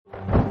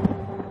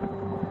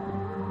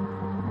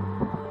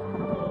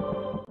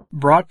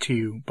Brought to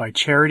you by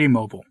Charity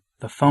Mobile,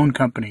 the phone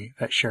company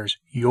that shares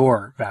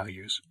your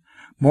values.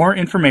 More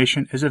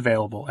information is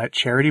available at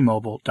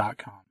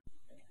CharityMobile.com.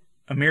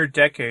 A mere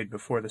decade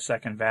before the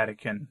Second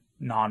Vatican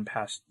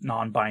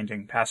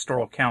non-binding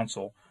Pastoral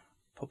Council,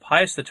 Pope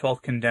Pius XII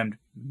condemned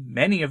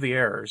many of the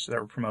errors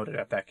that were promoted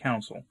at that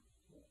council.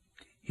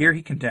 Here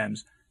he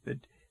condemns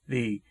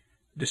the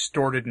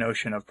distorted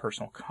notion of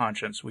personal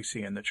conscience we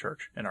see in the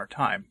Church in our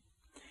time.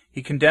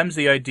 He condemns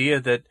the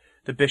idea that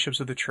the bishops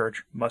of the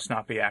Church must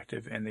not be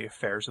active in the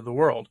affairs of the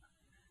world.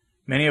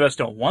 Many of us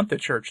don't want the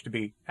Church to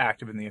be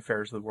active in the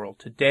affairs of the world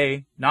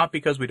today, not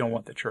because we don't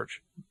want the Church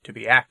to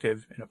be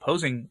active in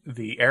opposing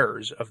the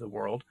errors of the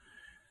world,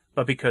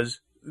 but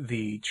because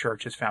the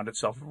Church has found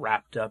itself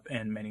wrapped up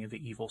in many of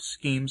the evil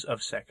schemes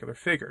of secular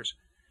figures.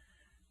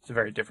 It's a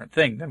very different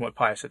thing than what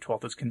Pius XII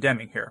is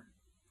condemning here.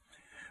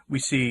 We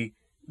see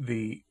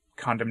the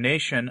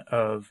condemnation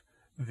of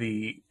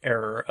the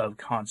error of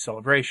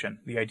concelebration,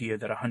 the idea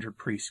that 100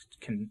 priests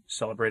can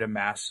celebrate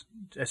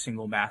a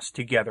single mass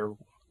together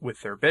with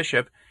their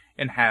bishop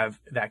and have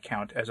that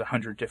count as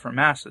 100 different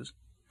masses.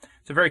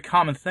 It's a very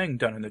common thing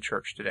done in the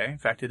Church today. In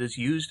fact, it is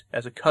used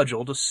as a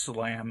cudgel to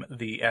slam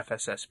the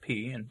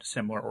FSSP and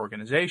similar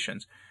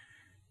organizations.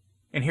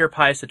 And here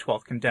Pius XII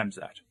condemns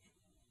that.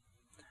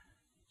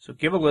 So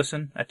give a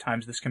listen. At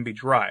times this can be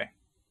dry.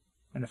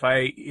 And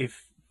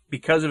if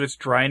because of its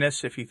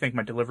dryness, if you think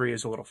my delivery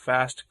is a little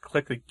fast,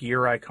 click the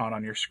gear icon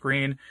on your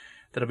screen.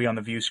 That'll be on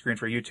the view screen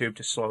for YouTube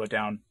to slow it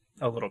down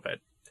a little bit.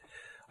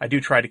 I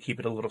do try to keep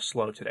it a little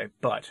slow today,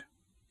 but,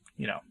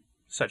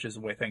 such is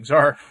the way things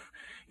are.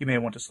 You may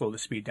want to slow the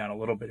speed down a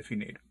little bit if you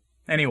need.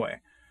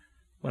 Anyway,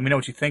 let me know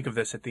what you think of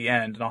this at the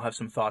end, and I'll have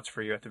some thoughts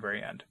for you at the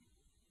very end.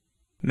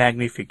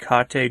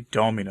 Magnificat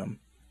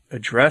Dominum,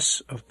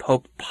 Address of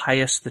Pope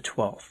Pius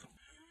XII.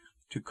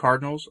 To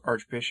cardinals,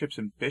 archbishops,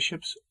 and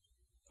bishops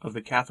of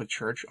the Catholic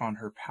Church on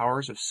her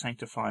powers of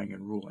sanctifying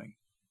and ruling,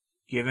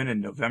 given in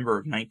November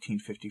of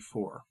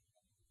 1954.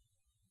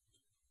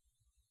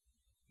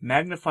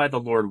 Magnify the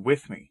Lord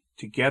with me.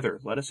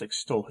 Together let us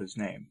extol his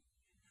name.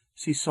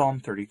 See Psalm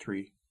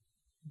 33,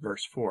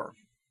 verse 4.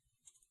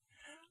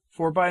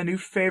 For by a new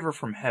favor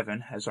from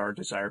heaven has our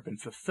desire been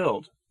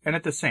fulfilled, and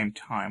at the same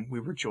time we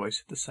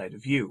rejoice at the sight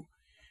of you,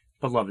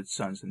 beloved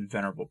sons and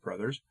venerable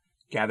brothers,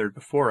 gathered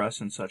before us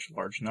in such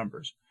large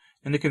numbers,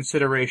 in the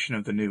consideration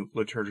of the new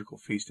liturgical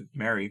feast of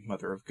Mary,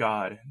 Mother of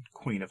God, and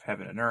Queen of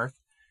Heaven and Earth,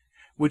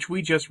 which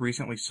we just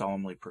recently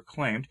solemnly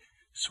proclaimed,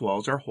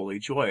 swells our holy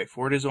joy,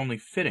 for it is only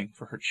fitting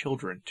for her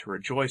children to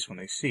rejoice when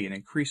they see an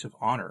increase of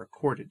honor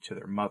accorded to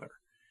their mother.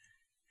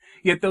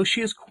 Yet though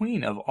she is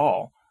Queen of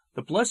all,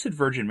 the Blessed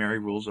Virgin Mary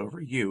rules over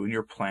you and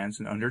your plans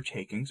and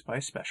undertakings by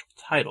a special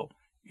title,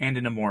 and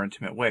in a more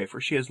intimate way,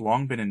 for she has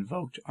long been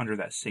invoked under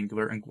that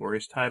singular and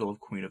glorious title of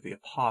Queen of the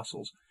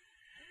Apostles.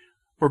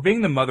 For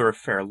being the mother of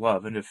fair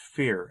love, and of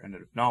fear, and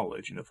of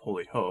knowledge, and of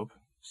holy hope,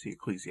 see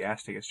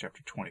Ecclesiasticus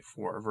chapter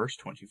 24, verse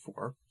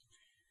 24,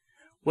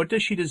 what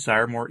does she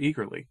desire more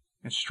eagerly,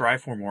 and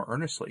strive for more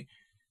earnestly,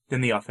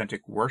 than the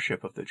authentic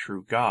worship of the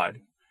true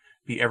God,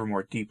 be ever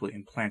more deeply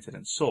implanted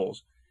in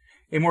souls,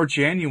 a more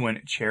genuine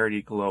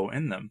charity glow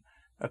in them,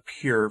 a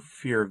pure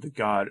fear of the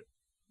God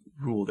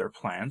rule their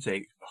plans,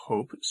 a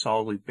hope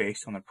solidly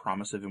based on the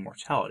promise of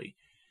immortality,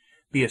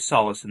 be a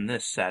solace in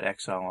this sad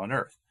exile on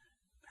earth?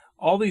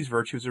 All these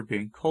virtues are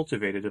being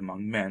cultivated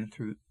among men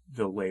through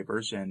the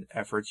labors and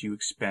efforts you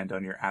expend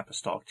on your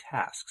apostolic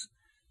tasks,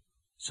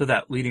 so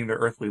that, leading their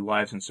earthly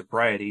lives in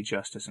sobriety,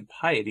 justice, and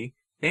piety,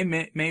 they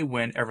may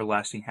win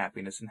everlasting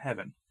happiness in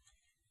heaven.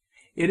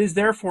 It is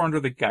therefore under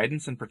the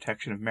guidance and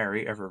protection of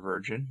Mary, ever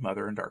Virgin,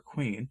 Mother and our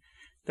Queen,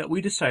 that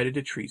we decided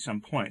to treat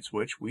some points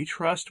which we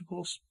trust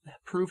will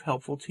prove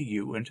helpful to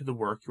you and to the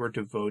work you are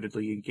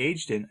devotedly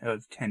engaged in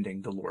of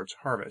tending the Lord's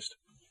harvest.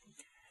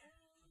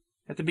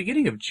 At the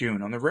beginning of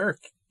June, on the rare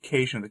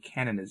occasion of the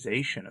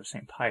canonization of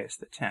St. Pius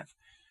X,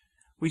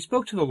 we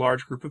spoke to the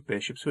large group of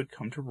bishops who had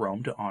come to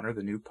Rome to honor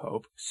the new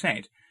pope,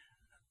 saint.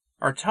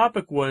 Our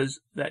topic was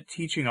that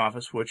teaching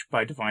office which,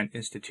 by divine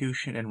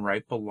institution and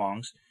right,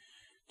 belongs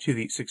to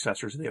the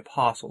successors of the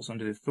apostles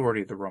under the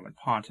authority of the Roman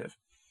pontiff.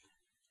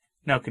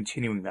 Now,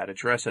 continuing that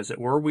address, as it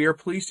were, we are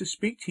pleased to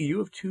speak to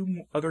you of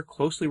two other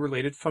closely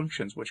related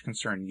functions which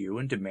concern you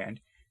and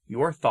demand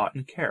your thought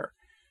and care: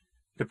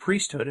 the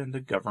priesthood and the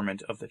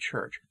government of the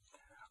Church.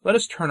 Let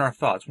us turn our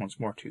thoughts once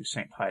more to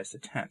St. Pius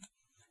X.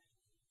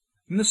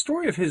 In the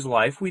story of his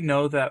life, we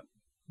know that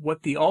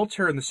what the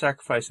altar and the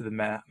sacrifice of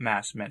the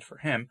Mass meant for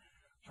him,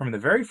 from the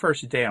very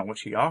first day on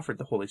which he offered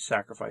the holy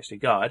sacrifice to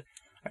God,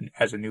 and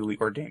as a newly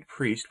ordained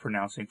priest,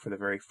 pronouncing for the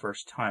very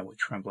first time with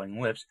trembling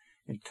lips,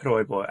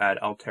 Introibo ad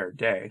alter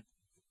Dei,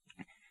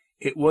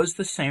 it was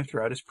the same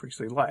throughout his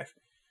priestly life.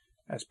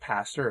 As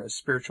pastor, as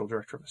spiritual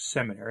director of a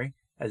seminary,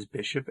 as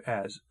bishop,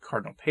 as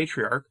cardinal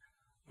patriarch,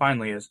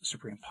 finally as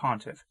supreme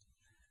pontiff.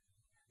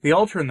 The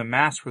altar and the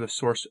Mass were the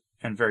source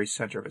and very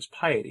center of his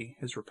piety,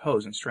 his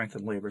repose and strength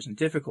in labors and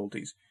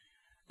difficulties,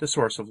 the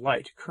source of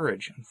light,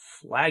 courage, and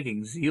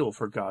flagging zeal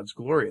for God's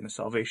glory and the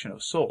salvation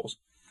of souls.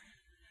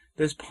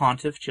 This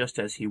pontiff, just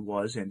as he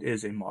was and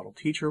is a model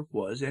teacher,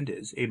 was and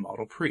is a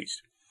model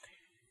priest.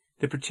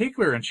 The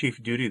particular and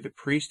chief duty of the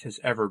priest has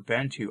ever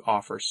been to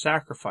offer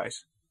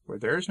sacrifice. Where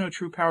there is no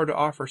true power to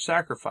offer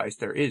sacrifice,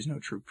 there is no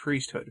true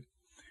priesthood.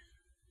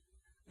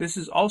 This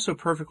is also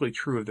perfectly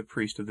true of the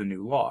priest of the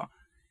New Law.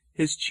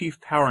 His chief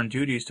power and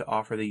duty is to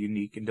offer the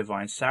unique and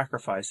divine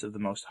sacrifice of the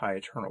Most High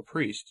Eternal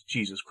Priest,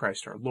 Jesus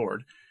Christ our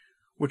Lord,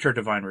 which our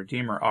divine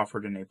Redeemer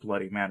offered in a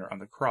bloody manner on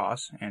the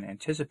cross, and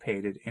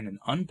anticipated in an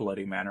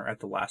unbloody manner at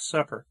the Last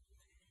Supper.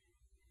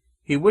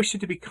 He wished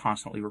it to be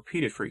constantly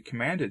repeated, for he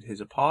commanded his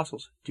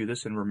apostles, "Do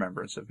this in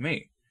remembrance of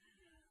me."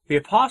 The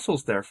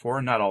apostles, therefore,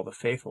 and not all the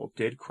faithful,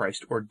 did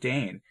Christ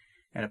ordain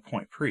and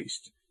appoint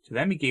priests. To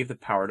them he gave the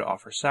power to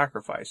offer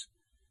sacrifice.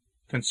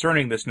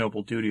 Concerning this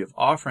noble duty of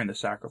offering the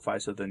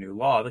sacrifice of the New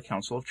Law, the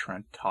Council of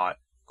Trent taught,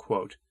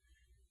 quote,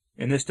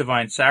 "In this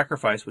divine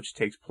sacrifice which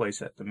takes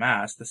place at the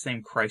Mass, the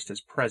same Christ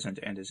is present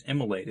and is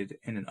immolated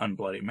in an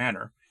unbloody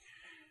manner,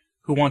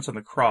 who once on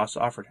the cross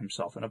offered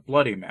himself in a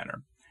bloody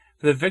manner.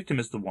 For the victim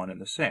is the one and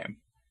the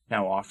same,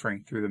 now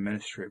offering through the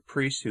ministry of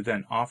priests who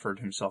then offered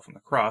himself on the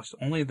cross,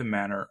 only the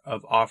manner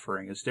of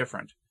offering is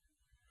different."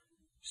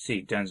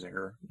 See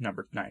Denzinger,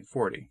 number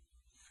 940.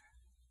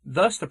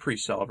 Thus the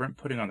priest celebrant,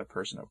 putting on the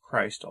person of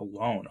Christ,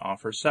 alone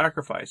offers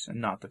sacrifice, and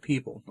not the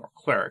people, nor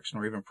clerics,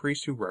 nor even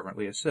priests who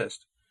reverently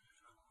assist.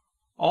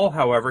 All,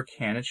 however,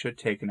 can and should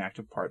take an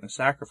active part in the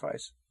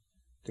sacrifice.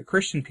 The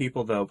Christian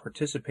people, though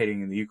participating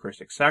in the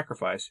Eucharistic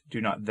sacrifice,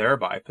 do not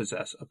thereby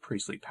possess a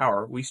priestly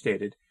power, we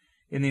stated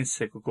in the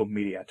encyclical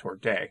Mediator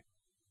Dei.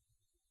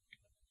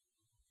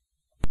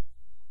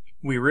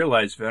 We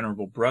realize,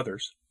 venerable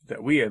brothers,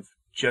 that we have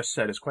just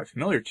said is quite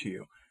familiar to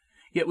you,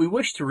 yet we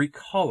wish to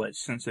recall it,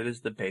 since it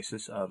is the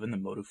basis of and the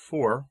motive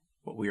for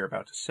what we are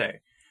about to say.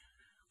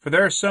 For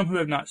there are some who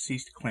have not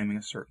ceased claiming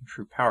a certain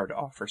true power to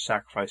offer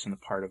sacrifice on the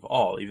part of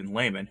all, even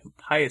laymen, who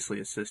piously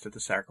assist at the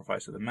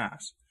sacrifice of the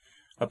Mass.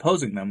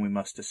 Opposing them, we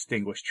must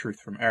distinguish truth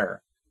from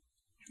error,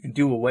 and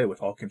do away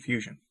with all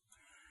confusion.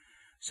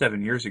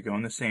 7 years ago,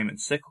 in the same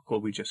encyclical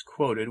we just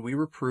quoted, we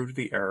reproved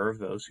the error of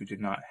those who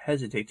did not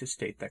hesitate to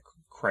state that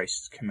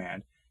Christ's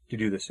command, "To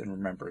do this in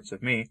remembrance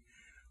of me,"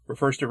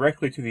 refers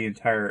directly to the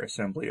entire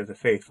assembly of the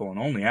faithful, and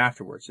only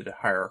afterwards did a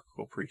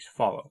hierarchical priest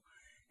follow.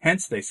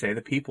 Hence, they say,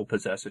 the people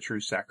possess a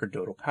true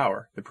sacerdotal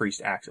power. The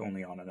priest acts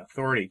only on an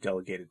authority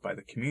delegated by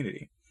the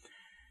community.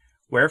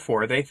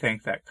 Wherefore, they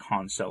think that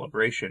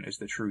concelebration is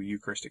the true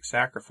Eucharistic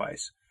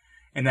sacrifice,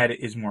 and that it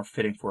is more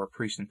fitting for a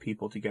priest and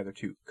people together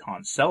to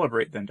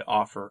concelebrate than to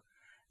offer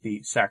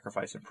the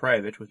sacrifice in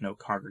private, with no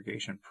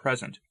congregation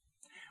present.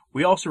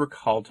 We also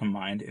recall to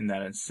mind in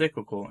that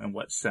encyclical in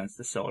what sense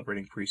the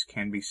celebrating priest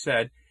can be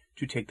said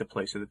to take the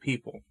place of the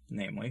people,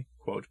 namely,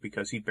 quote,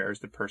 "because he bears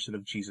the person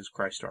of Jesus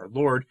Christ our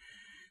Lord,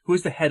 who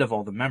is the head of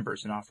all the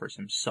members, and offers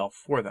himself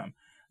for them.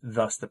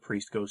 Thus the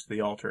priest goes to the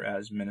altar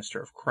as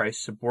minister of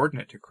Christ,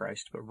 subordinate to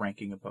Christ, but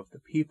ranking above the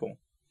people."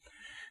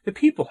 The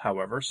people,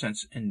 however,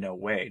 since in no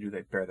way do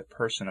they bear the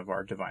person of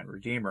our divine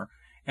Redeemer,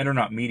 and are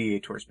not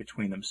mediators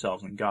between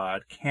themselves and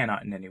God,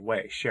 cannot in any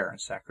way share in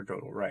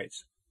sacerdotal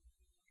rights.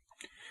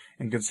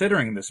 In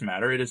considering this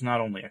matter, it is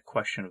not only a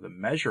question of the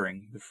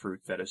measuring the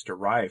fruit that is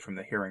derived from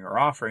the hearing or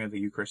offering of the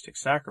Eucharistic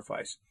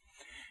sacrifice.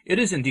 It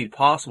is indeed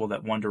possible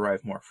that one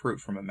derive more fruit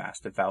from a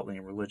Mass devoutly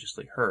and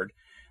religiously heard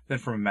than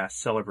from a Mass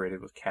celebrated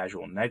with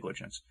casual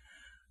negligence,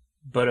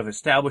 but of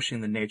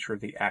establishing the nature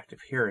of the act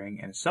of hearing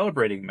and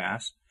celebrating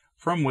Mass,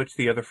 from which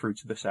the other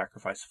fruits of the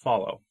sacrifice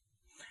follow.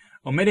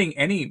 Omitting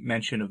any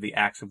mention of the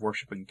acts of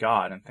worshiping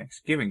God and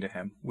thanksgiving to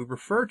Him, we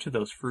refer to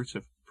those fruits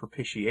of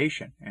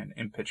propitiation and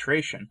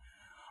impetration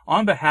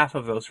on behalf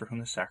of those for whom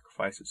the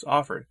sacrifice is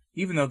offered,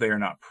 even though they are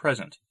not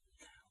present.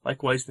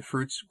 Likewise, the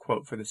fruits,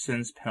 quote, "for the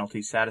sins,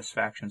 penalties,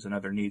 satisfactions, and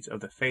other needs of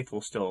the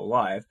faithful still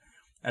alive,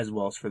 as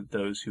well as for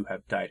those who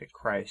have died in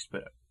Christ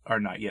but are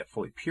not yet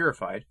fully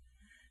purified."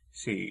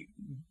 See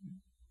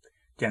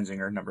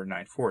Denzinger, number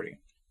 940.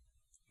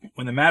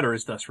 When the matter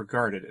is thus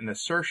regarded, an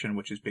assertion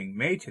which is being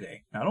made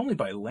today, not only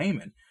by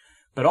laymen,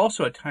 but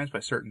also at times by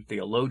certain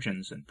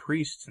theologians and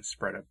priests, and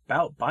spread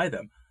about by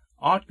them,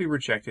 ought to be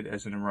rejected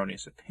as an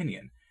erroneous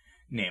opinion,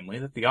 namely,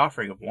 that the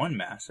offering of one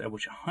Mass, at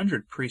which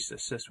 100 priests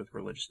assist with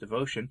religious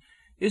devotion,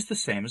 is the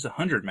same as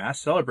 100 Mass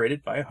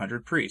celebrated by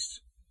 100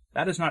 priests.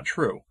 That is not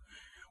true.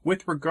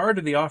 With regard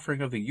to the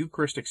offering of the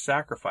Eucharistic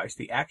sacrifice,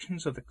 the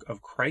actions of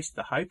Christ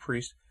the High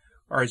Priest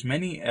are as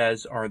many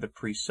as are the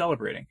priests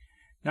celebrating,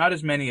 not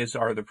as many as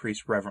are the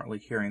priests reverently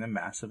hearing the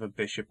Mass of a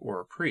bishop or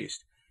a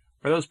priest,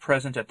 for those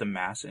present at the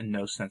Mass in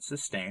no sense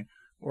sustain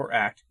or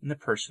act in the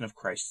person of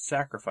Christ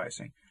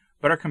sacrificing,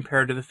 but are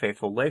compared to the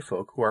faithful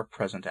layfolk who are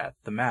present at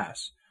the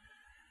Mass.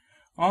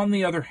 On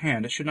the other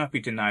hand, it should not be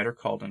denied or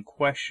called in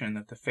question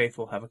that the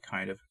faithful have a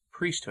kind of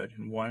priesthood,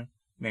 and one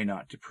may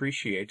not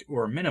depreciate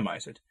or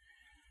minimize it.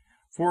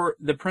 For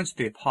the Prince of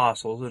the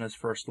Apostles, in his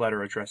first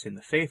letter addressing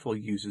the faithful,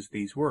 uses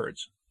these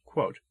words,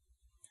 quote,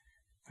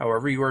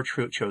 "However, you are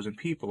a chosen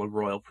people, a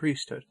royal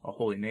priesthood, a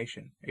holy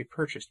nation, a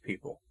purchased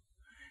people."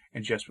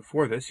 And just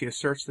before this, he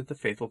asserts that the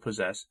faithful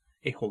possess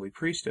a holy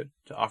priesthood,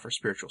 to offer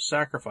spiritual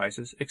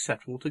sacrifices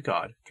acceptable to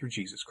God through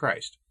Jesus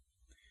Christ.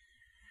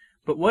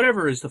 But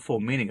whatever is the full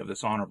meaning of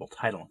this honorable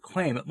title and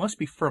claim, it must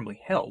be firmly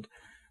held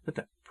that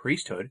the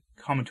priesthood,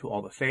 common to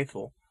all the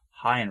faithful,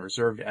 high and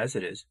reserved as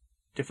it is,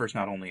 differs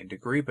not only in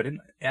degree, but in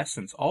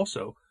essence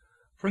also,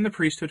 from the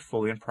priesthood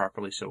fully and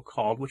properly so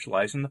called, which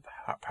lies in the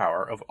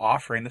power of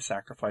offering the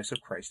sacrifice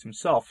of Christ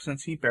himself,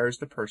 since he bears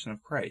the person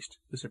of Christ,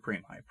 the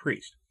supreme high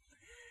priest.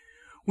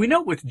 We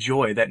note with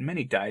joy that in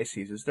many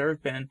dioceses there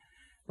have been,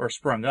 or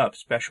sprung up,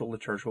 special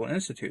liturgical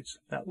institutes,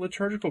 that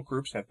liturgical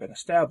groups have been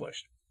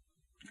established,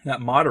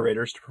 that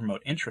moderators to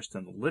promote interest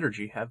in the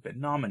liturgy have been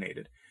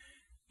nominated,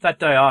 that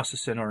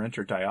diocesan or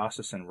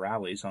interdiocesan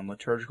rallies on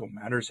liturgical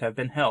matters have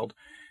been held,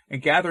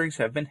 and gatherings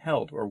have been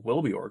held or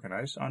will be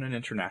organized on an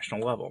international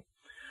level.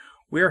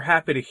 We are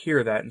happy to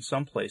hear that in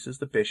some places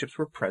the bishops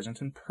were present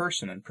in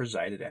person and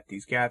presided at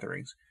these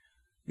gatherings.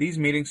 These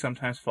meetings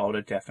sometimes followed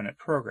a definite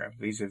program,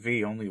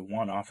 vis-a-vis only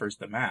one offers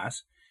the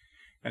Mass,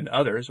 and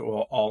others,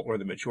 or all or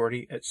the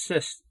majority,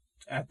 assist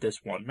at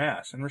this one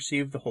Mass, and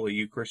receive the Holy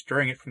Eucharist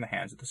during it from the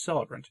hands of the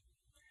celebrant.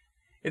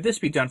 If this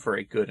be done for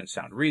a good and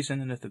sound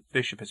reason, and if the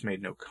bishop has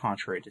made no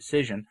contrary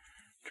decision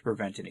to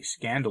prevent any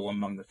scandal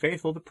among the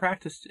faithful, the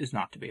practice is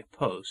not to be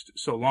opposed,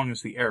 so long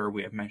as the error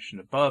we have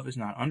mentioned above is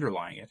not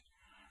underlying it.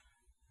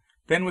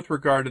 Then, with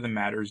regard to the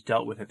matters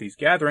dealt with at these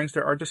gatherings,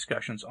 there are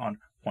discussions on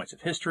points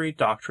of history,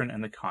 doctrine,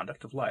 and the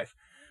conduct of life.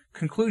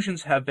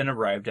 Conclusions have been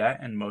arrived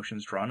at, and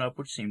motions drawn up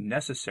which seem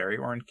necessary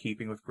or in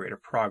keeping with greater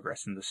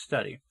progress in the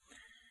study,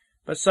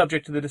 but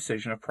subject to the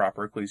decision of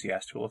proper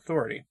ecclesiastical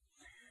authority.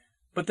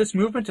 But this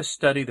movement to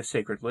study the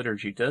sacred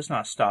liturgy does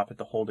not stop at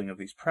the holding of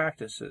these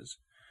practices.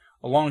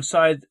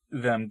 Alongside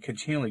them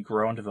continually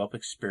grow and develop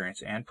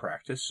experience and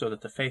practice, so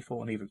that the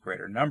faithful in even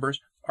greater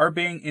numbers are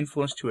being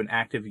influenced to an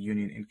active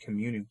union in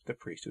communion with the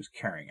priest who is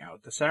carrying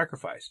out the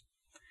sacrifice.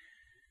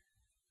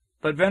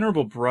 But,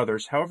 venerable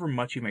brothers, however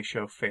much you may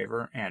show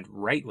favor, and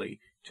rightly,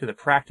 to the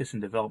practice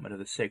and development of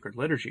the sacred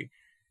liturgy,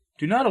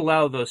 do not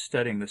allow those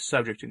studying the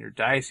subject in your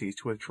diocese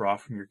to withdraw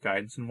from your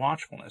guidance and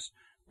watchfulness,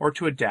 or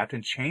to adapt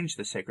and change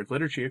the sacred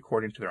liturgy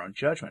according to their own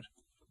judgment,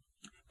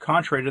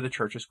 contrary to the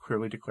Church's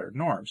clearly declared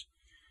norms.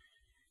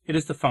 It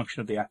is the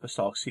function of the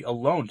Apostolic See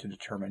alone to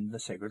determine the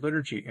sacred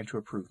liturgy and to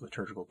approve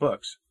liturgical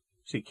books.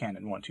 See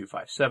Canon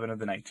 1257 of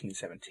the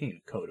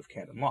 1917 Code of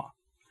Canon Law.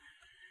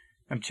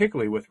 And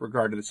particularly with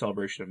regard to the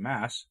celebration of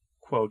Mass,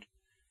 quote,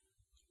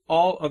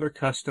 all other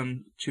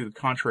customs to the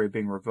contrary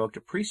being revoked,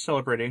 a priest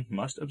celebrating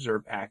must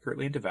observe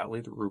accurately and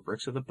devoutly the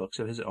rubrics of the books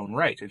of his own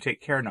right, and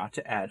take care not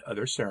to add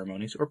other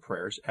ceremonies or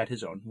prayers at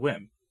his own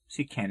whim.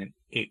 See Canon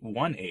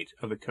 818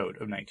 of the Code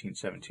of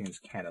 1917's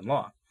Canon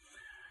Law.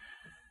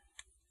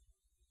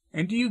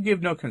 And do you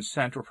give no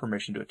consent or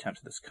permission to attempts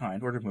of this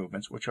kind, or to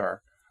movements which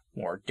are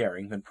more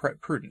daring than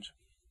prudent?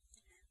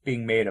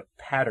 Being made a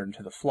pattern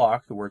to the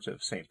flock, the words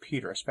of St.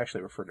 Peter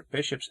especially refer to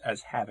bishops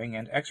as having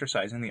and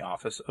exercising the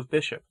office of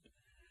bishop.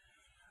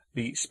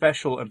 The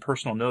special and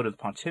personal note of the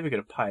pontificate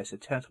of Pius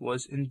X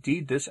was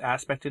indeed this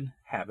aspect and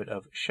habit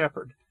of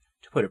shepherd.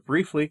 To put it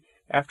briefly,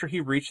 after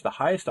he reached the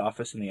highest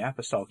office in the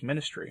apostolic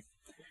ministry,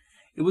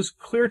 it was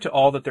clear to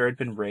all that there had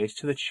been raised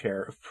to the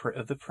chair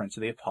of the Prince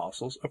of the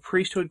Apostles a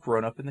priest who had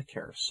grown up in the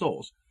care of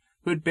souls,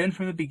 who had been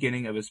from the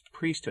beginning of his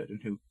priesthood,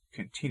 and who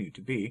continued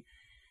to be,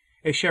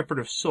 a shepherd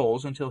of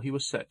souls until he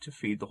was set to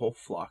feed the whole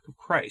flock of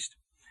Christ.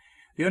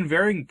 The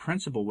unvarying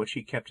principle which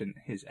he kept in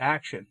his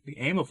action, the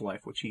aim of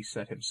life which he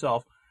set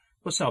himself,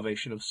 was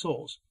salvation of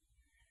souls.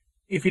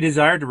 If he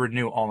desired to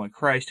renew all in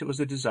Christ, it was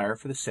a desire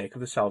for the sake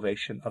of the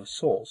salvation of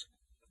souls.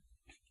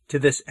 To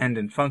this end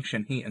and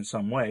function he, in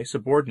some way,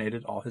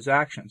 subordinated all his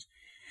actions.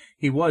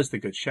 He was the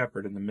good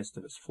shepherd in the midst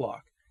of his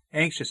flock,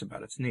 anxious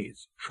about its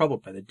needs,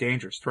 troubled by the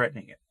dangers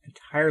threatening it,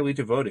 entirely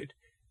devoted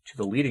to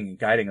the leading and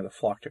guiding of the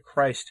flock to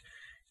Christ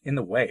in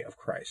the way of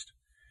Christ.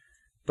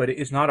 But it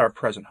is not our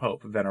present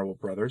hope, venerable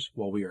brothers,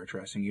 while we are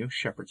addressing you,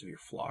 shepherds of your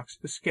flocks,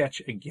 to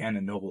sketch again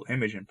a noble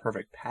image and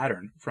perfect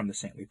pattern from the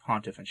saintly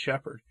pontiff and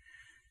shepherd.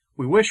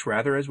 We wish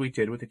rather, as we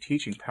did with the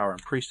teaching power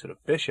and priesthood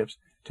of bishops,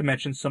 to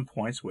mention some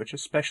points which,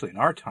 especially in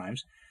our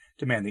times,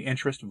 demand the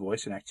interest,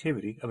 voice, and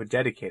activity of a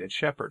dedicated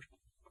shepherd.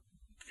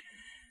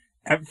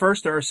 At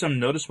first, there are some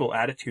noticeable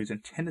attitudes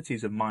and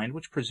tendencies of mind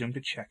which presume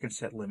to check and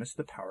set limits to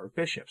the power of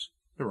bishops,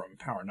 the Roman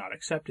power not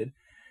excepted,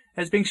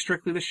 as being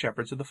strictly the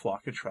shepherds of the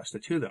flock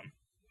entrusted to them.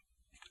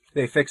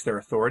 They fix their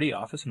authority,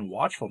 office, and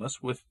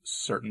watchfulness with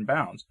certain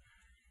bounds,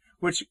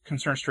 which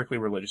concern strictly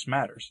religious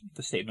matters,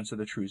 the statements of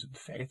the truths of the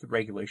faith, the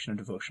regulation of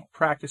devotional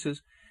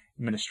practices,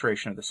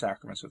 administration of the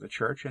sacraments of the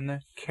Church, and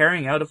the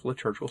carrying out of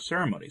liturgical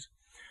ceremonies.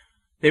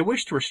 They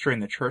wish to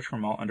restrain the Church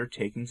from all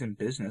undertakings and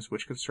business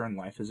which concern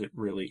life as it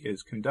really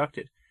is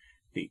conducted,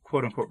 the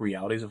quote-unquote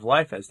realities of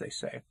life, as they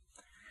say.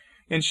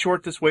 In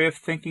short, this way of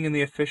thinking in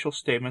the official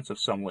statements of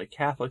some lay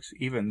Catholics,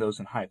 even those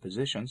in high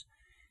positions,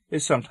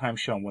 is sometimes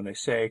shown when they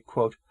say,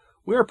 quote,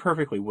 we are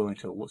perfectly willing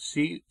to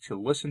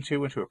listen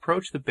to, and to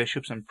approach the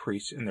bishops and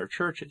priests in their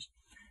churches,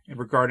 in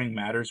regarding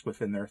matters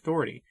within their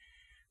authority,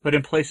 But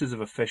in places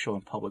of official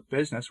and public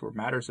business, where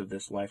matters of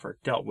this life are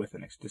dealt with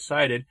and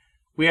decided,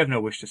 we have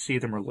no wish to see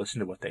them or listen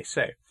to what they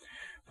say.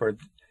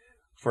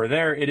 For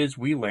there it is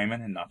we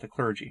laymen and not the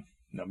clergy,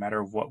 no matter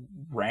of what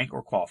rank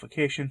or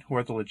qualification, who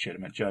are the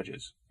legitimate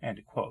judges."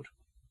 End quote.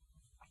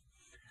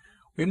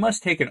 We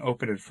must take an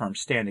open and firm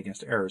stand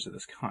against errors of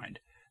this kind.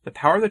 The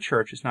power of the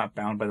Church is not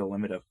bound by the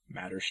limit of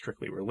matters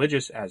strictly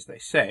religious, as they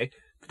say,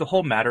 but the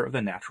whole matter of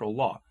the natural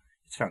law,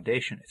 its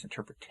foundation, its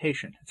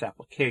interpretation, its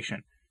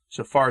application,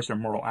 so far as their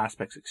moral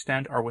aspects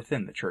extend, are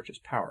within the Church's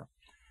power.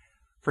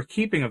 For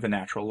keeping of the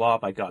natural law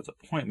by God's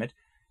appointment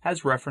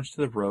has reference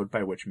to the road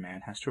by which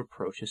man has to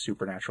approach his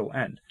supernatural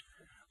end.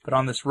 But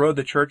on this road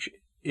the Church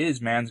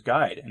is man's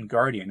guide and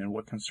guardian in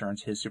what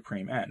concerns his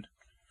supreme end.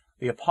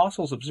 The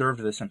apostles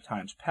observed this in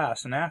times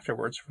past, and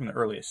afterwards, from the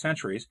earliest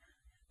centuries,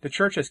 the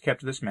Church has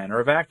kept this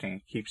manner of acting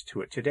and keeps to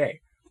it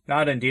today,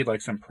 not indeed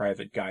like some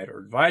private guide or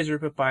advisor,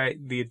 but by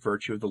the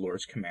virtue of the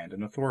Lord's command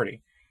and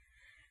authority.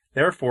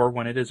 Therefore,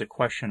 when it is a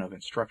question of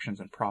instructions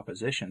and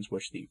propositions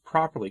which the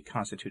properly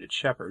constituted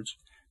shepherds,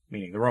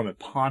 meaning the Roman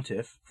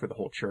pontiff for the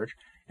whole Church,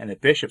 and the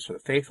bishops for the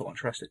faithful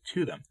entrusted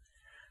to them,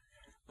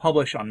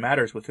 publish on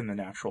matters within the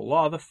natural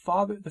law, the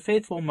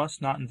faithful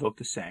must not invoke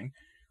the saying,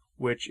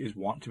 which is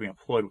wont to be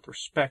employed with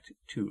respect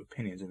to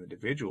opinions of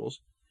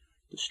individuals,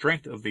 "The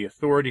strength of the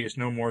authority is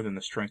no more than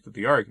the strength of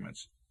the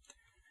arguments."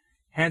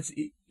 Hence,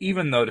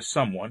 even though to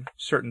someone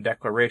certain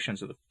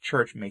declarations of the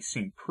Church may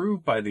seem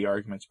proved by the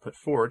arguments put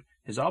forward,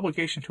 his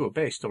obligation to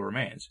obey still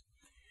remains.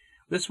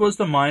 This was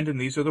the mind, and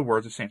these are the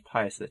words of St.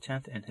 Pius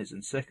X in his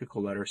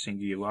encyclical letter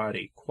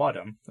Singulari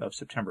Quadam of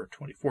September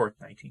 24,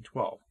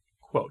 1912.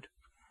 Quote,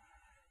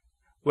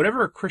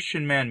 "Whatever a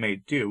Christian man may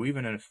do,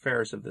 even in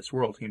affairs of this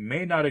world, he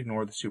may not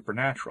ignore the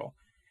supernatural.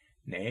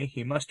 Nay,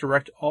 he must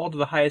direct all to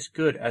the highest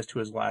good as to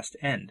his last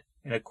end,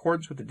 in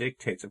accordance with the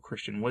dictates of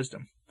Christian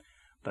wisdom.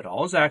 But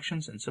all his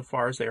actions, in so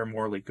far as they are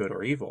morally good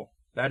or evil,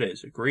 that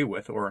is, agree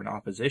with or in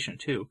opposition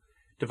to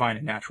divine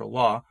and natural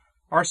law,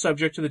 are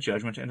subject to the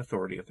judgment and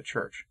authority of the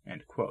Church."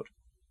 End quote.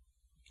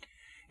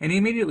 And he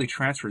immediately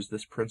transfers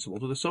this principle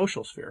to the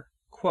social sphere.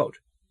 Quote,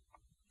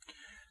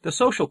 "The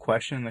social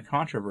question and the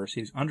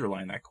controversies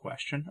underlying that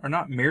question are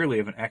not merely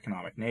of an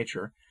economic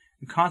nature,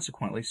 and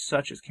consequently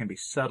such as can be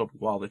settled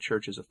while the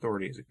Church's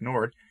authority is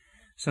ignored,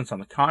 since, on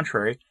the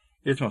contrary,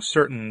 it is most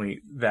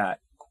certainly that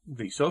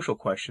the social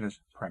question is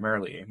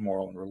primarily a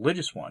moral and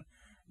religious one,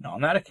 and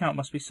on that account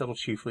must be settled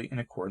chiefly in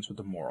accordance with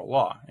the moral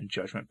law, and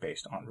judgment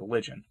based on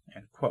religion."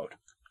 End quote.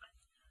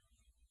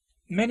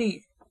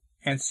 Many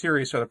and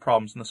serious are the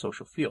problems in the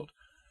social field.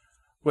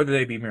 Whether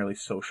they be merely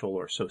social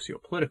or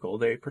socio-political,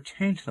 they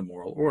pertain to the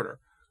moral order,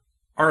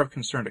 are of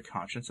concern to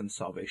conscience and the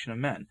salvation of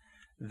men.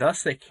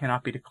 Thus they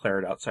cannot be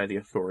declared outside the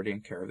authority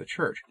and care of the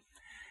Church.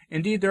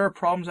 Indeed, there are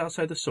problems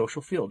outside the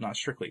social field, not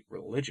strictly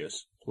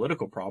religious,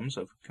 political problems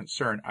of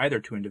concern either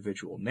to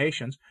individual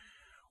nations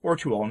or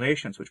to all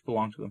nations which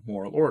belong to the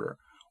moral order,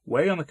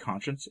 weigh on the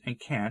conscience and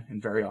can,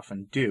 and very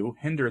often do,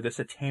 hinder this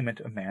attainment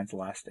of man's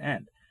last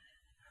end.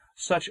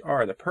 Such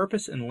are the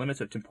purpose and limits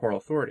of temporal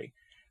authority,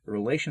 the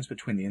relations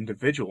between the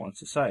individual and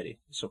society,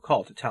 the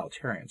so-called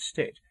totalitarian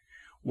state.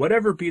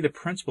 Whatever be the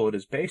principle it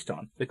is based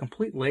on, the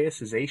complete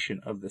laicization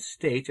of the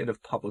state and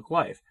of public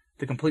life,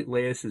 the complete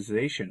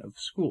laicization of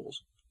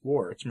schools,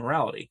 war, its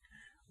morality,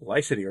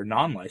 licety or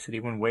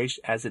non-licety when waged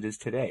as it is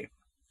today,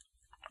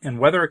 and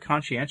whether a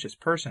conscientious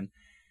person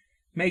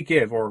may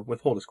give or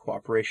withhold his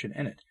cooperation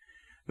in it,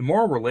 the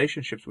moral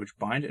relationships which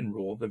bind and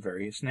rule the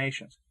various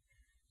nations.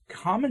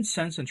 Common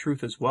sense and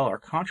truth as well are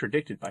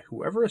contradicted by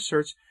whoever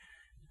asserts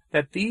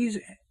that these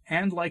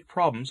and like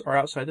problems are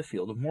outside the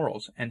field of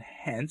morals, and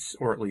hence,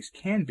 or at least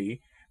can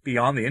be,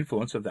 beyond the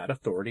influence of that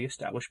authority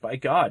established by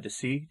God to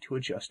see to a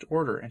just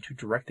order and to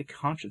direct the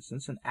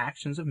consciences and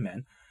actions of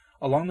men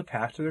along the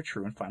path to their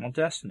true and final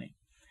destiny.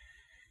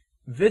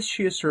 This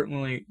she is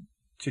certainly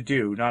to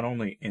do not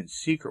only in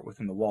secret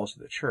within the walls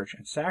of the church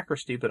and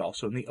sacristy, but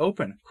also in the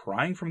open,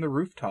 crying from the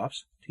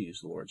rooftops, to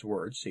use the Lord's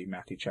words, see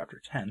Matthew chapter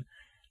 10,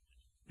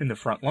 in the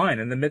front line,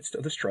 in the midst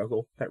of the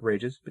struggle that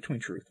rages between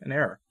truth and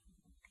error,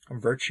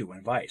 virtue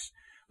and vice,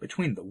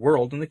 between the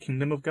world and the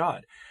kingdom of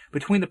God,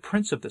 between the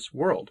prince of this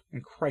world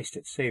and Christ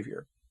its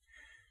Savior.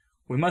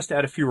 We must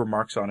add a few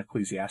remarks on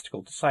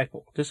ecclesiastical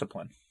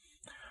discipline.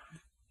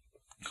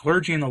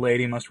 Clergy and the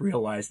laity must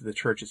realize that the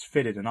church is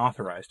fitted and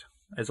authorized,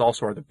 as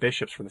also are the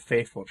bishops for the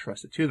faithful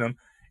entrusted to them,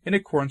 in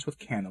accordance with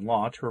canon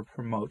law, to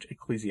promote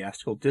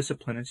ecclesiastical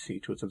discipline and see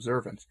to its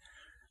observance,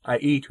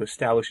 i.e., to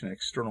establish an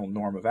external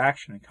norm of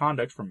action and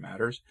conduct for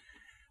matters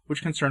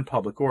which concern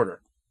public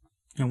order,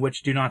 and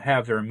which do not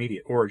have their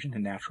immediate origin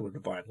in natural or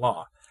divine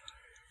law.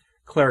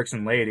 Clerics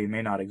and laity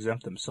may not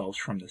exempt themselves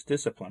from this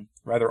discipline.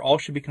 Rather, all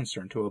should be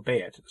concerned to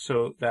obey it,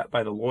 so that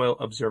by the loyal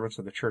observance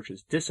of the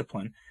church's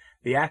discipline,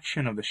 the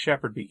action of the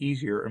shepherd be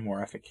easier and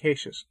more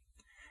efficacious,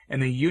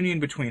 and the union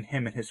between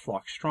him and his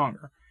flock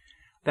stronger,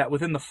 that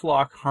within the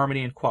flock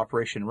harmony and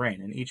cooperation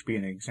reign, and each be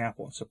an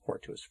example and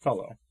support to his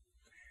fellow.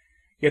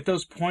 Yet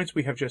those points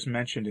we have just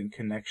mentioned in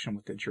connection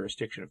with the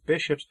jurisdiction of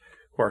bishops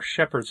who are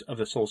shepherds of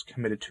the souls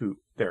committed to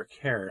their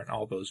care in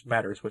all those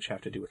matters which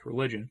have to do with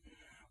religion,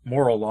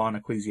 moral law, and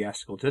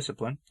ecclesiastical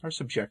discipline, are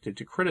subjected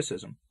to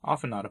criticism,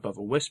 often not above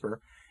a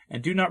whisper,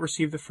 and do not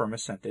receive the firm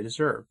assent they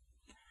deserve.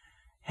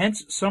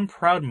 Hence some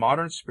proud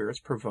modern spirits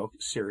provoke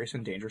serious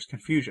and dangerous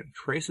confusion,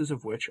 traces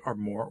of which are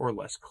more or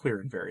less clear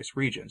in various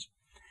regions.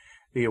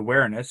 The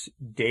awareness,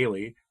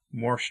 daily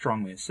more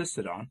strongly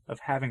insisted on, of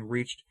having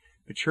reached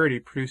maturity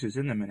produces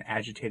in them an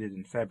agitated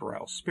and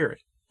febrile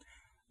spirit.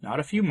 Not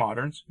a few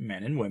moderns,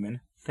 men and women,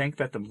 think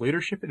that the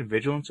leadership and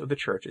vigilance of the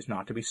Church is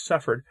not to be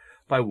suffered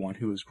by one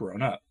who has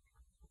grown up.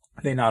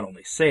 They not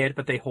only say it,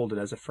 but they hold it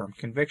as a firm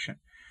conviction.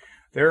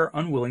 They are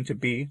unwilling to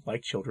be,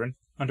 like children,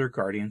 under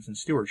guardians and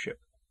stewardship.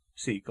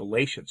 See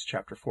Galatians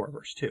chapter 4,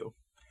 verse 2.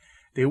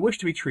 They wish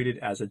to be treated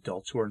as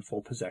adults who are in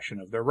full possession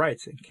of their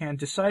rights and can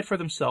decide for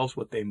themselves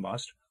what they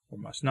must or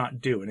must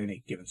not do in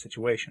any given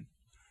situation.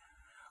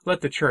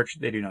 Let the Church,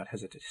 they do not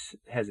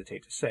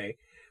hesitate to say,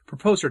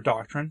 propose her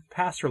doctrine,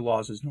 pass her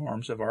laws as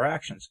norms of our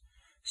actions.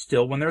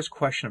 Still, when there is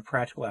question of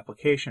practical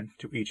application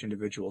to each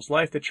individual's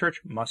life, the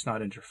Church must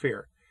not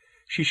interfere.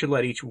 She should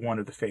let each one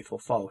of the faithful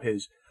follow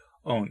his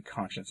own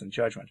conscience and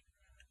judgment.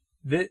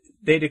 They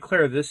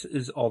declare this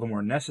is all the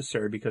more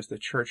necessary because the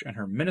Church and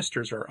her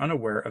ministers are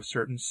unaware of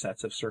certain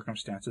sets of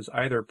circumstances,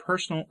 either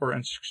personal or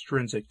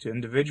extrinsic to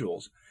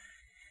individuals.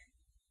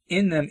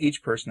 In them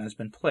each person has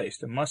been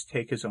placed, and must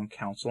take his own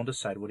counsel and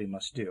decide what he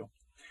must do.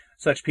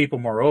 Such people,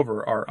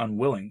 moreover, are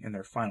unwilling in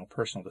their final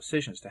personal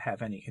decisions to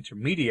have any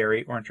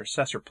intermediary or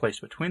intercessor placed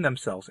between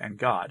themselves and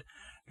God,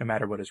 no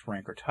matter what his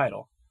rank or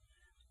title.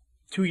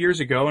 2 years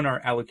ago, in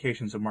our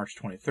allocations of March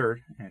 23rd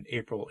and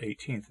April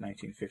 18th,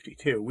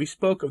 1952, we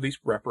spoke of these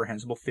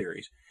reprehensible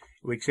theories.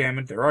 We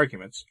examined their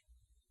arguments.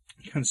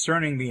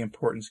 Concerning the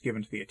importance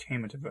given to the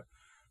attainment of a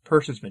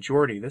person's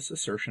majority, this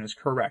assertion is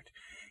correct.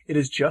 It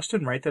is just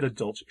and right that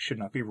adults should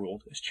not be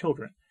ruled as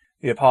children.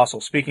 The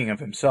Apostle, speaking of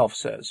himself,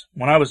 says,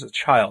 "When I was a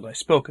child, I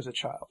spoke as a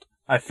child.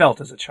 I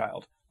felt as a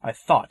child. I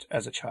thought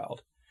as a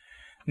child.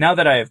 Now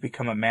that I have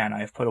become a man, I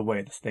have put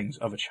away the things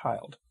of a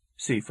child."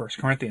 See 1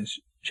 Corinthians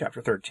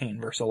chapter 13,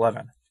 verse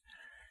 11.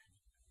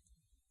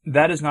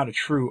 That is not a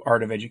true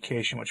art of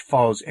education which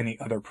follows any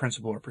other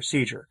principle or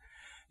procedure,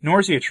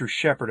 nor is he a true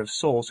shepherd of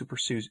souls who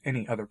pursues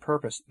any other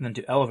purpose than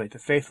to elevate the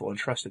faithful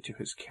entrusted to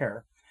his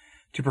care,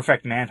 to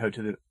perfect manhood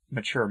to the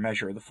mature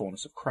measure of the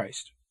fullness of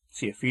Christ.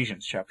 See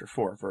Ephesians chapter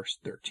 4, verse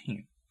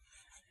 13.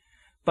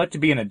 But to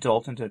be an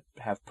adult and to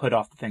have put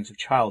off the things of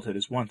childhood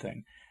is one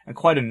thing, and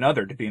quite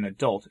another to be an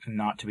adult and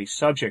not to be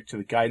subject to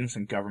the guidance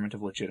and government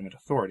of legitimate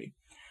authority.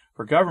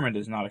 For government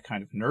is not a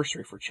kind of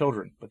nursery for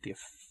children, but the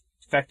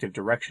effective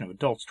direction of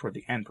adults toward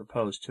the end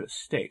proposed to the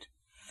state.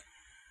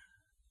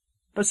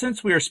 But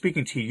since we are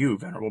speaking to you,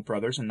 venerable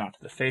brothers, and not to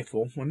the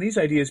faithful, when these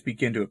ideas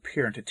begin to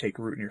appear and to take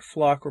root in your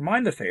flock,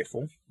 remind the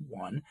faithful,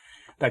 1.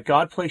 That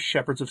God placed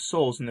shepherds of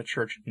souls in the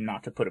Church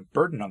not to put a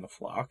burden on the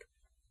flock,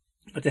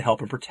 but to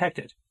help and protect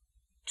it.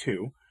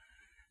 2.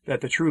 That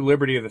the true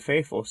liberty of the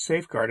faithful is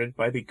safeguarded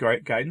by the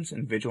guidance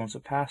and vigilance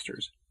of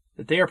pastors,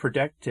 that they are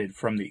protected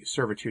from the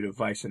servitude of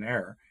vice and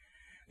error.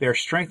 They are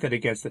strengthened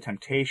against the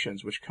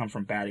temptations which come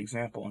from bad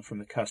example and from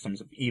the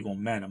customs of evil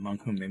men among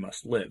whom they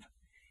must live.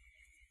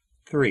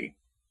 3.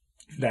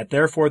 That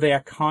therefore they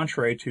act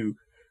contrary to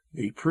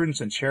the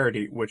prudence and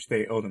charity which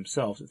they owe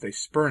themselves if they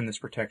spurn this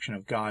protection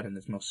of God and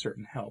his most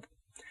certain help.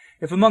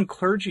 If among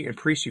clergy and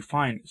priests you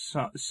find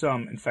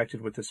some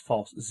infected with this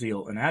false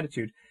zeal and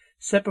attitude,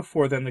 set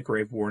before them the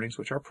grave warnings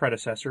which our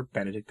predecessor,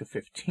 Benedict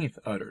XV,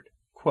 uttered.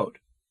 Quote,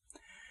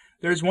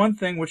 "There is one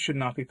thing which should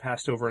not be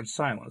passed over in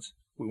silence.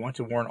 We want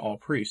to warn all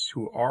priests,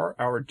 who are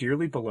our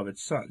dearly beloved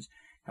sons,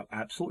 how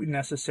absolutely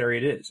necessary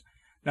it is,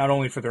 not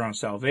only for their own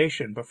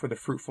salvation, but for the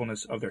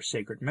fruitfulness of their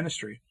sacred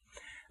ministry,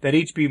 that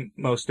each be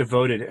most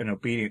devoted and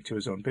obedient to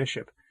his own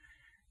bishop.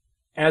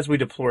 As we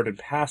deplored in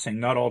passing,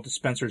 not all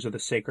dispensers of the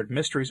sacred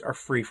mysteries are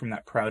free from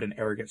that proud and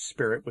arrogant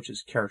spirit which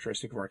is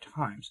characteristic of our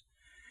times.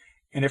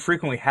 And it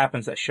frequently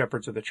happens that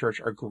shepherds of the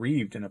Church are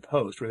grieved and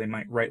opposed where they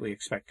might rightly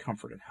expect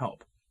comfort and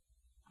help."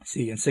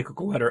 See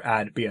encyclical letter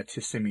Ad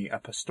Beatissimi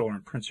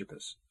Apostolorum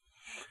Principis.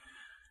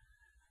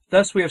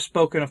 Thus we have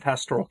spoken of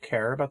pastoral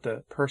care about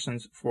the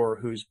persons for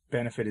whose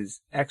benefit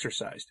is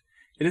exercised.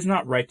 It is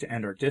not right to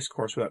end our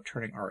discourse without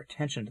turning our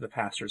attention to the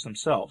pastors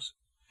themselves.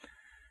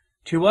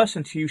 To us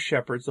and to you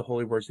shepherds, the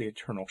holy words of the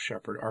eternal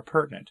shepherd are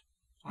pertinent.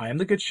 "I am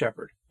the good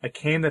shepherd. I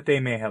came that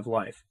they may have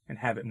life, and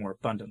have it more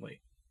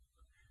abundantly."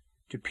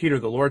 To Peter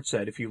the Lord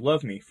said, "If you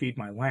love me, feed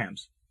my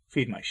lambs,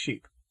 feed my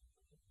sheep."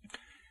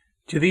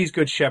 To these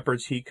good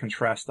shepherds he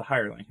contrasts the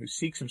hireling, who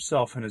seeks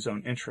himself and his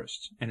own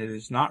interests, and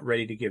is not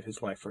ready to give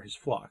his life for his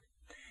flock.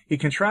 He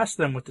contrasts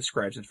them with the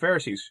scribes and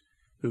Pharisees,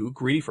 who,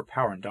 greedy for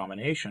power and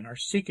domination, are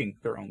seeking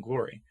their own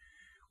glory,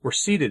 were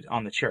seated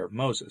on the chair of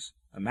Moses,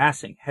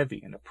 amassing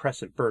heavy and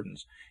oppressive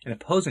burdens, and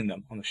imposing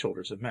them on the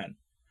shoulders of men.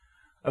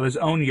 Of his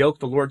own yoke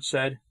the Lord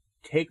said,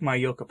 "Take my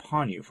yoke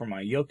upon you, for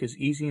my yoke is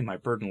easy and my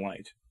burden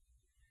light."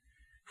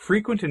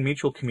 Frequent and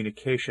mutual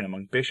communication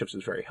among bishops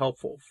is very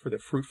helpful for the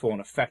fruitful and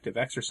effective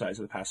exercise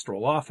of the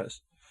pastoral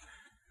office.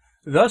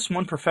 Thus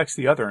one perfects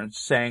the other in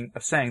saying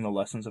the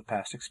lessons of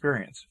past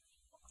experience.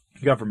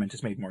 Government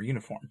is made more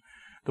uniform.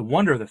 The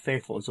wonder of the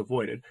faithful is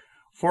avoided,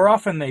 for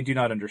often they do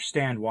not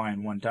understand why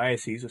in one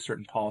diocese a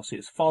certain policy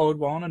is followed,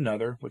 while in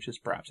another, which is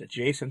perhaps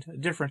adjacent, a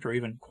different or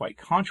even quite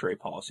contrary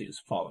policy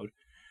is followed.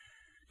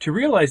 To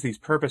realize these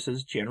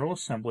purposes, general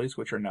assemblies,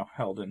 which are now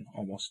held in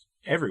almost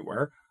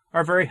everywhere,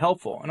 are very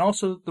helpful, and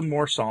also the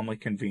more solemnly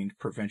convened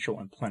provincial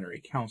and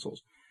plenary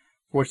councils,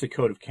 for which the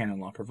Code of Canon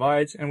Law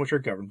provides, and which are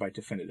governed by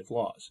definitive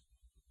laws.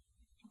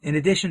 In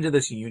addition to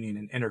this union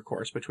and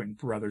intercourse between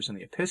brothers in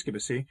the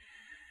episcopacy,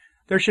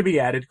 there should be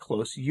added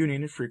close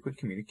union and frequent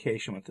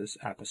communication with this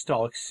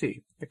apostolic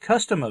see. The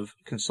custom of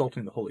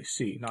consulting the Holy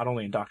See, not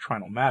only in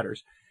doctrinal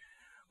matters,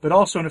 but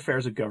also in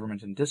affairs of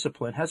government and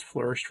discipline, has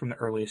flourished from the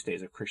earliest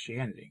days of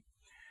Christianity.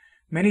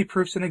 Many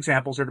proofs and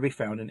examples are to be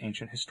found in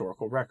ancient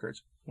historical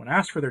records. When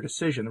asked for their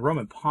decision, the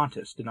Roman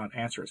pontiffs did not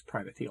answer as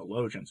private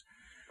theologians,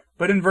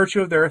 but in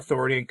virtue of their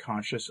authority and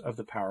conscious of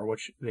the power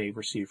which they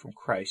received from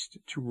Christ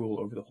to rule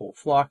over the whole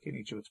flock in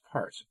each of its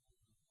parts.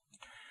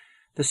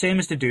 The same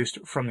is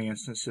deduced from the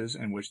instances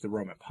in which the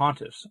Roman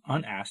pontiffs,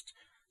 unasked,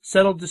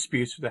 settled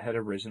disputes that had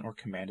arisen or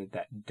commanded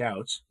that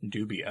doubts,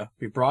 dubia,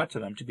 be brought to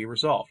them to be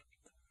resolved.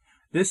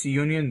 This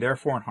union,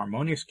 therefore, and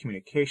harmonious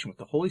communication with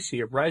the Holy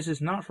See arises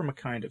not from a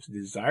kind of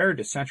desire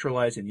to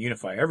centralize and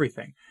unify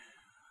everything,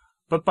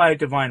 but by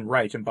divine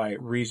right and by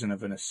reason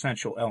of an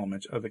essential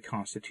element of the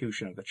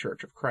constitution of the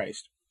Church of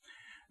Christ.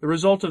 The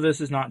result of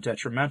this is not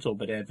detrimental,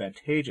 but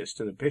advantageous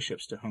to the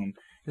bishops to whom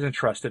is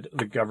entrusted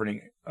the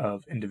governing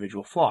of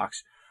individual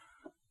flocks.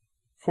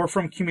 For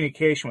from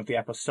communication with the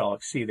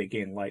Apostolic See they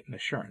gain light and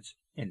assurance,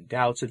 in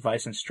doubts,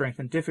 advice and strength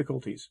in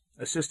difficulties,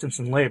 assistance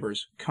in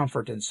labors,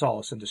 comfort and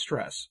solace in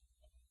distress.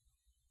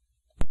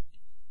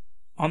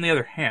 On the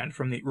other hand,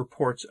 from the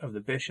reports of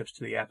the bishops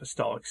to the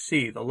Apostolic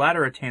See, the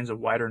latter attains a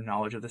wider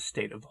knowledge of the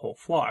state of the whole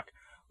flock,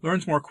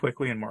 learns more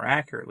quickly and more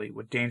accurately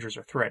what dangers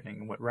are threatening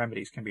and what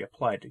remedies can be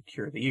applied to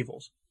cure the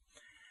evils.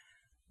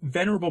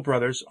 Venerable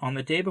brothers, on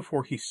the day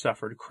before he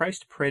suffered,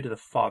 Christ prayed to the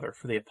Father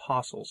for the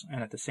apostles,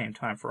 and at the same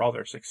time for all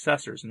their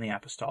successors in the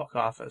apostolic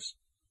office.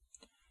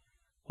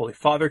 Holy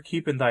Father,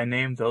 keep in thy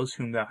name those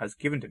whom thou hast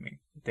given to me,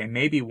 that they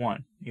may be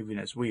one, even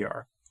as we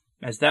are.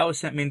 As thou hast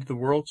sent me into the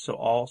world, so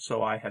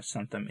also I have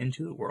sent them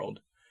into the world.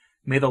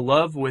 May the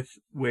love with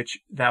which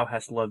thou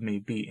hast loved me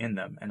be in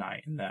them, and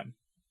I in them.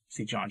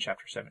 See John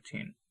chapter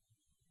 17.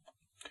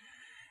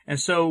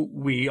 And so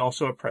we,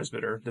 also a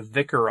presbyter, the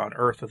vicar on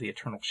earth of the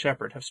eternal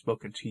shepherd, have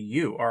spoken to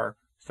you, our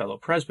fellow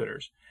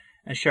presbyters,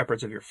 and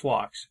shepherds of your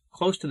flocks,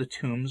 close to the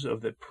tombs of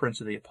the Prince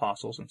of the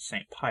Apostles and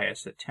St.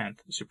 Pius X,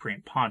 the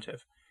Supreme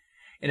Pontiff.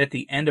 And at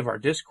the end of our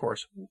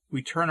discourse,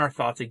 we turn our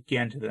thoughts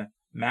again to the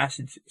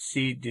Mass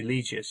Si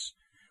Diliges,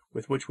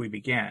 with which we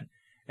began,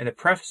 in the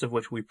preface of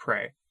which we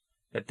pray,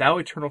 that thou,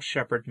 eternal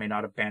shepherd, may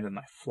not abandon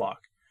thy flock,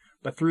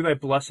 but through thy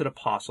blessed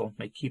apostle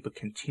may keep a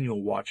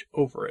continual watch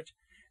over it,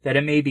 that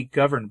it may be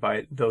governed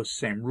by those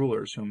same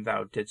rulers whom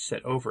thou didst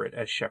set over it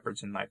as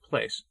shepherds in thy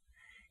place.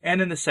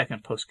 And in the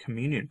second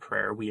post-communion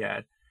prayer we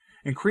add,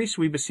 increase,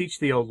 we beseech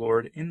thee, O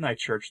Lord, in thy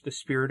church the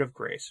spirit of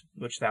grace,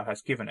 which thou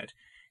hast given it,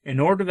 in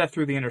order that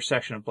through the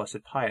intercession of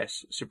blessed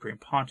Pius, Supreme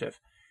Pontiff,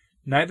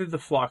 neither the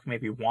flock may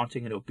be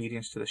wanting in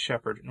obedience to the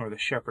shepherd, nor the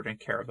shepherd in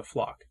care of the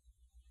flock.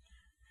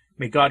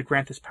 May God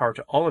grant this power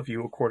to all of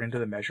you according to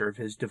the measure of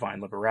his divine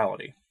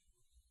liberality.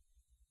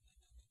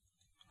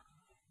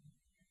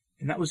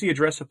 And that was the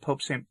address of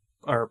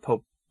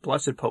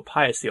Blessed Pope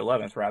Pius XI,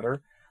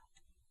 rather.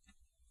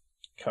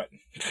 Cut.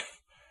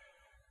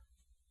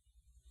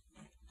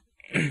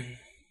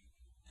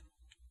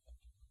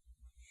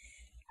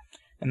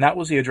 And that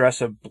was the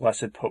address of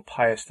Blessed Pope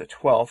Pius XII,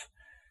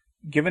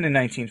 given in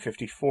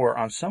 1954,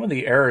 on some of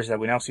the errors that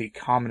we now see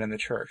common in the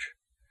Church.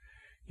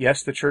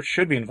 Yes, the Church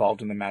should be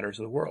involved in the matters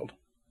of the world,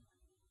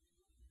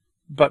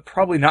 but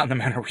probably not in the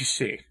manner we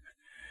see.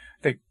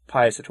 I think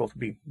Pius XII would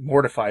be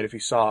mortified if he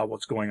saw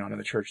what's going on in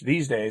the Church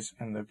these days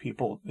and the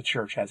people the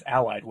Church has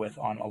allied with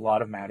on a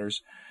lot of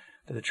matters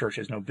that the Church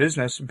has no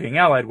business being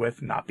allied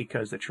with, not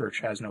because the Church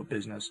has no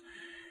business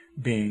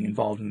being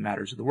involved in the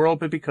matters of the world,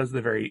 but because of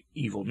the very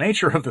evil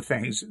nature of the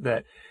things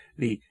that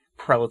the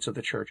prelates of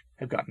the Church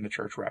have gotten the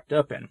Church wrapped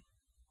up in.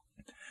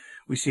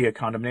 We see a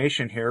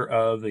condemnation here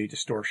of the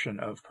distortion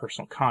of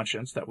personal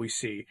conscience that we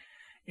see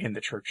in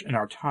the Church in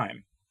our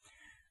time.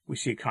 We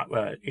see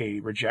a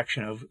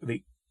rejection of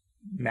the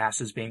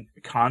Masses being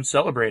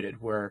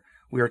con-celebrated, where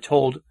we are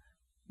told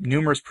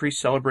numerous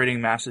priests celebrating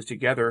Masses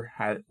together,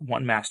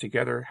 one Mass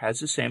together, has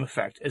the same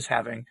effect as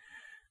having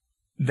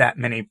that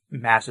many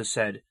Masses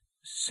said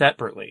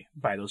separately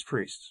by those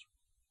priests.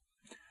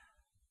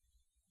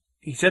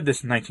 He said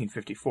this in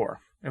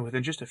 1954, and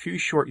within just a few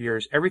short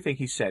years, everything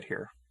he said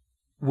here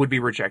would be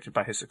rejected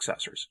by his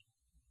successors.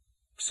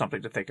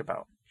 Something to think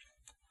about.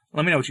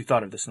 Let me know what you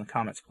thought of this in the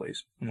comments,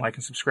 please. And like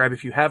and subscribe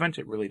if you haven't,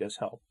 it really does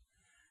help.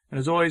 And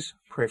as always,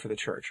 pray for the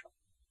Church.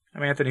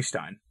 I'm Anthony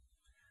Stein.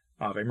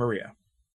 Ave Maria.